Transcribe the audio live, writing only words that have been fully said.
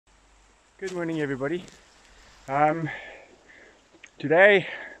Good morning, everybody. Today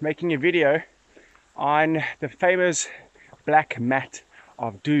making a video on the famous black mat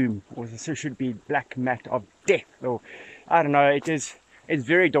of doom, or this should be black mat of death, or I don't know. It's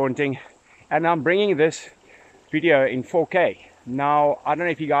very daunting, and I'm bringing this video in 4K. Now I don't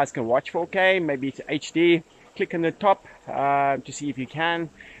know if you guys can watch 4K. Maybe it's HD. Click on the top to see if you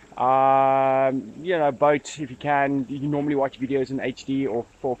can. Both, if you can. You can normally watch videos in HD or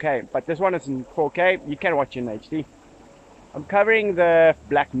 4K, but this one is in 4K. You can watch it in HD. I'm covering the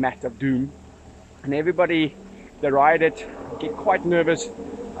black mat of doom, and everybody that ride it get quite nervous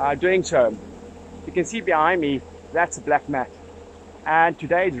doing so. You can see behind me, that's a black mat, and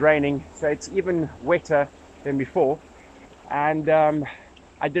today it's raining, so it's even wetter than before. And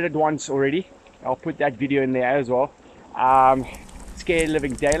I did it once already. I'll put that video in there as well. Scared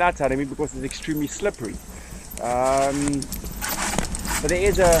living daylights out of me because it's extremely slippery. But there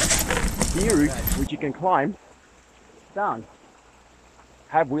is a route which you can climb down.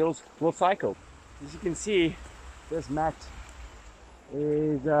 Have wheels, will cycle. As you can see, this mat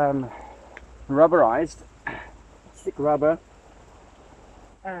is rubberized, thick rubber,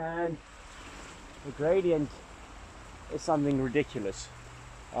 and the gradient is something ridiculous.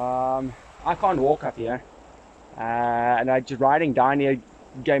 I can't walk up here. And just riding down here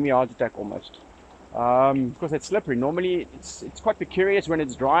gave me a heart attack almost, because it's slippery. Normally it's quite precarious when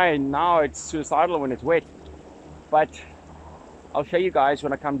it's dry, and now it's suicidal when it's wet. But I'll show you guys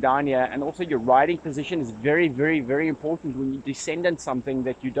when I come down here. And also, your riding position is very, very, very important when you descend on something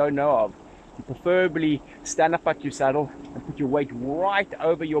that you don't know of. You preferably stand up at your saddle and put your weight right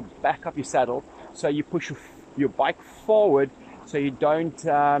over your back of your saddle, so you push your bike forward, so you don't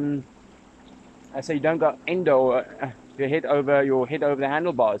go endo, your head over the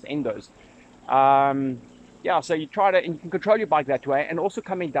handlebars, endos. So you try to, and you can control your bike that way. And also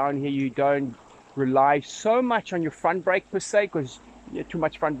coming down here, you don't rely so much on your front brake per se, because you have too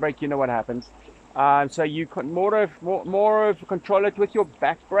much front brake, you know what happens. So you can more of control it with your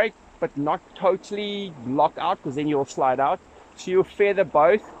back brake, but not totally lock out, because then you'll slide out. So you'll feather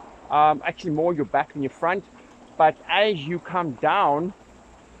both, actually more your back than your front. But as you come down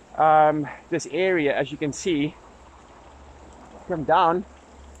this area, as you can see, come down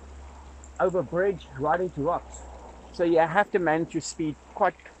over a bridge right into rocks, so you have to manage your speed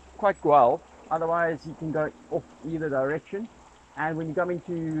quite well, otherwise you can go off either direction. And when you come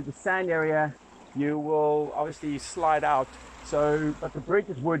into the sand area, you will obviously slide out. So, but the bridge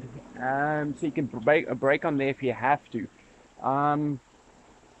is wood, so you can brake on there if you have to.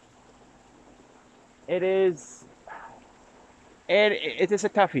 It is a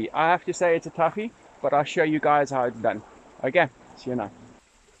toughie. I have to say it's a toughie, but I'll show you guys how it's done. Okay, see you now.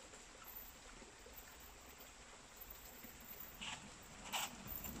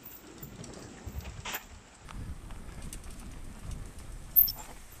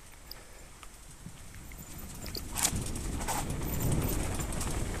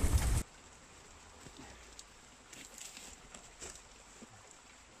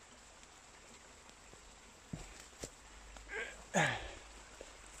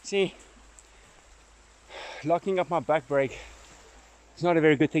 See, locking up my back brake is not a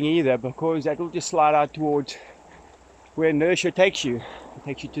very good thing either, because that will just slide out towards where inertia takes you. It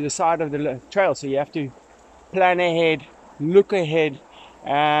takes you to the side of the trail, so you have to plan ahead, look ahead,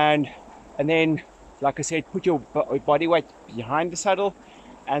 and then, like I said, put your body weight behind the saddle,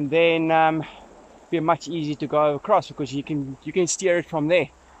 and then be much easier to go across, because you can steer it from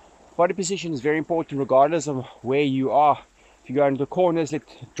there. Body position is very important regardless of where you are. If you go into the corners,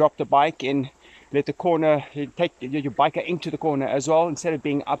 drop the bike in, let the corner, take your biker into the corner as well. Instead of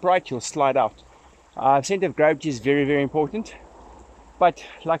being upright, you'll slide out. Center of gravity is very, very important. But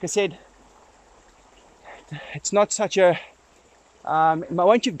like I said, it's not such a,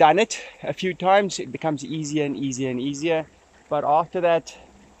 once you've done it a few times, it becomes easier and easier and easier. But after that,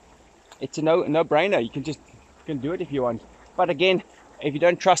 it's a no-brainer. You can do it if you want. But again, if you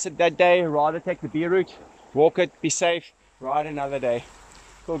don't trust it that day, rather take the B route, walk it, be safe, ride another day.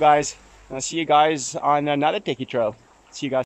 Cool, guys. I'll see you guys on another techie trail. See you guys.